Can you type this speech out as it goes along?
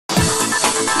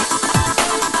Hey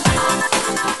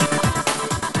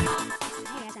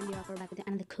guys, I'm Diwakar back with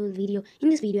another cool video. In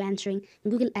this video, answering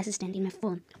Google Assistant in my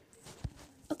phone.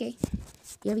 Okay,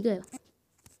 here we go.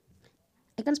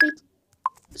 I can't speak,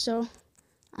 so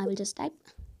I will just type.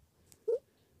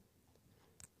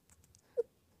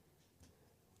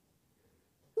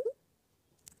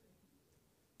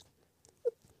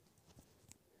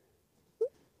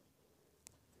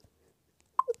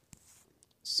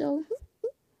 So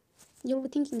you'll be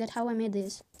thinking that how I made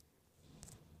this.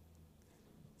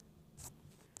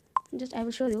 Just I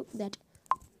will show you that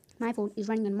my phone is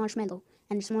running on Marshmallow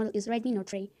and its model is Redmi Note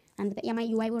 3 and with the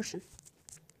MI UI version.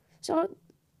 So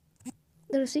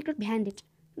there's a secret behind it.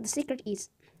 The secret is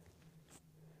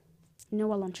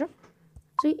Nova Launcher.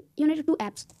 So you need two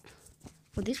apps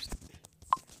for this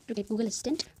to get Google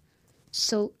Assistant.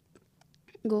 So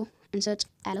go and search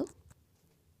Hello.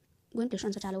 Go into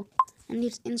search Hello and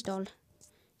it's installed.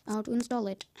 How to install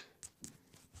it,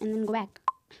 and then go back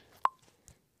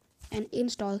and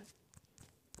install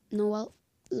Nova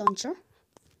Launcher.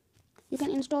 You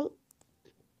can install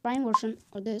Prime version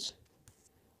or this.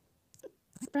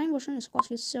 Prime version is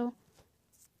costly, so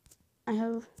I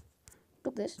have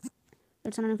took this.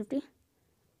 It's 150.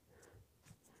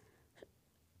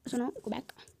 So now go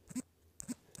back.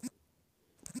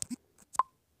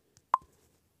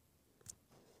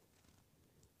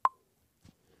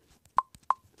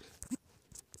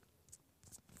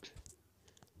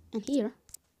 And here,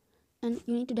 and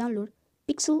you need to download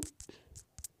Pixel.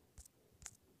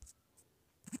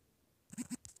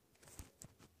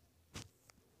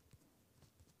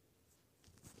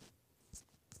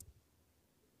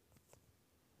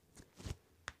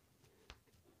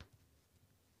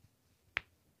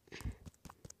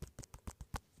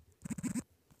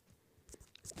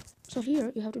 So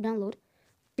here you have to download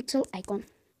Pixel icon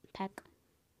pack.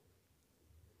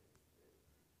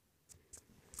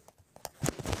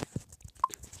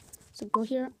 So go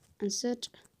here and search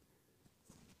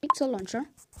Pixel Launcher.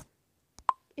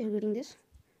 You're getting this.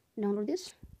 Download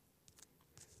this.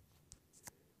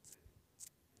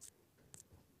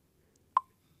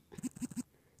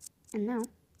 And now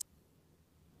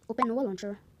open Nova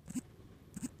Launcher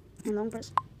and long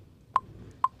press.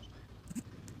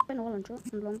 Open Nova Launcher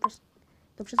and long press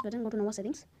the options button. Go to Nova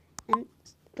settings and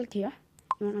click here.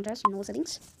 You want to address Nova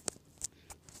settings.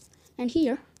 And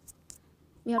here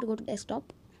we have to go to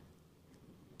desktop.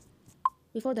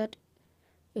 Before that,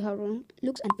 you have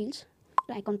looks and feels.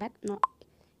 The icon pack. No,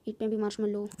 it may be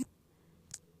Marshmallow.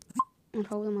 Not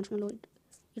how the Marshmallow.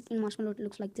 In Marshmallow it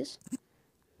looks like this.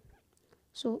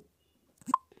 So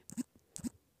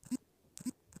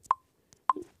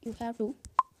you have to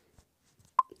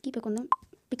keep on the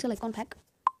Pixel icon pack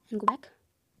and go back.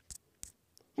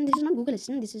 And this is not Google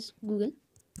Assistant. This is Google.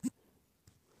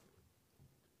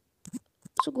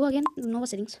 So go again to Nova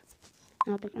settings.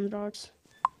 Now click on the dots.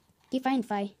 Keep find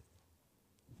Fi.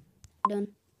 Done.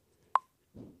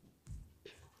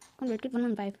 Convert it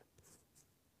 115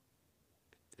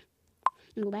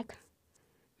 and go back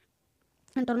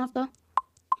and turn off the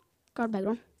card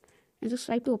background and just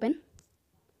swipe to open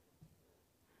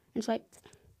and swipe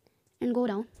and go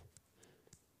down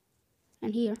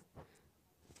and here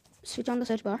switch on the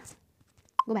search bar,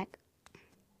 go back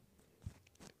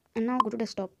and now go to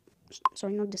desktop,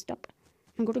 sorry not desktop,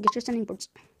 and go to gestures and inputs.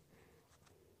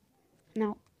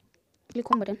 Now click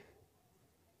home button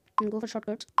and go for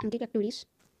shortcuts and click activities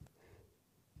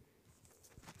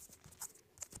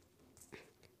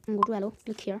and go to Hello,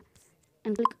 click here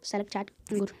and click select chat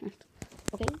and go to next.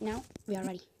 Okay, now we are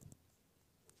ready.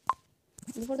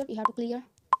 Before that you have to clear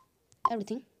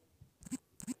everything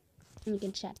and you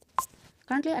can chat.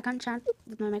 Currently I can't chat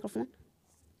with my microphone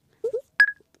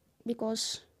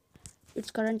because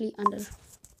it's currently under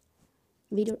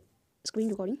video screen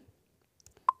recording.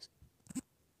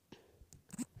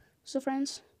 So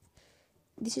friends,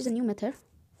 this is a new method.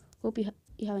 Hope you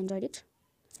have enjoyed it,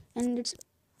 and it's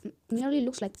nearly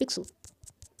looks like Pixel.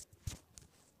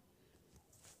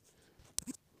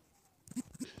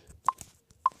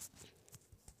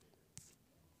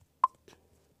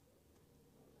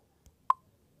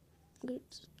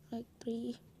 It's like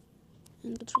 3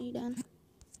 into 3 done.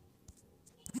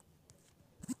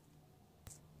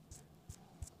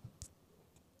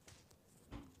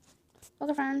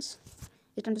 Okay friends,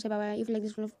 it's time to say bye bye. If you like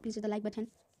this video, please hit the like button